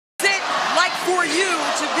for you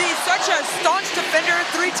to be such a staunch defender,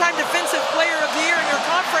 three-time Defensive Player of the Year in your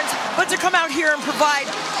conference, but to come out here and provide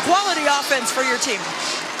quality offense for your team?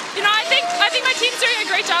 You know, I think my team's doing a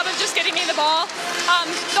great job of just getting me the ball.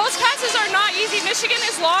 Those passes are not easy. Michigan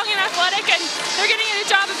is long and athletic, and they're getting a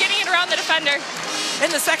good job of getting it around the defender. In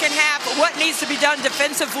the second half, what needs to be done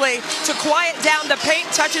defensively to quiet down the paint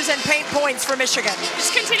touches and paint points for Michigan?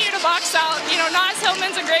 Just continue to box out. You know, Naz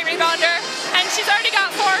Hillman's a great rebounder, and she's already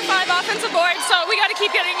got 4 or 5 offensive boards, so we got to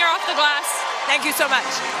keep getting her off the glass. Thank you so much.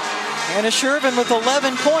 Hannah Sjerven with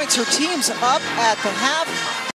 11 points. Her team's up at the half.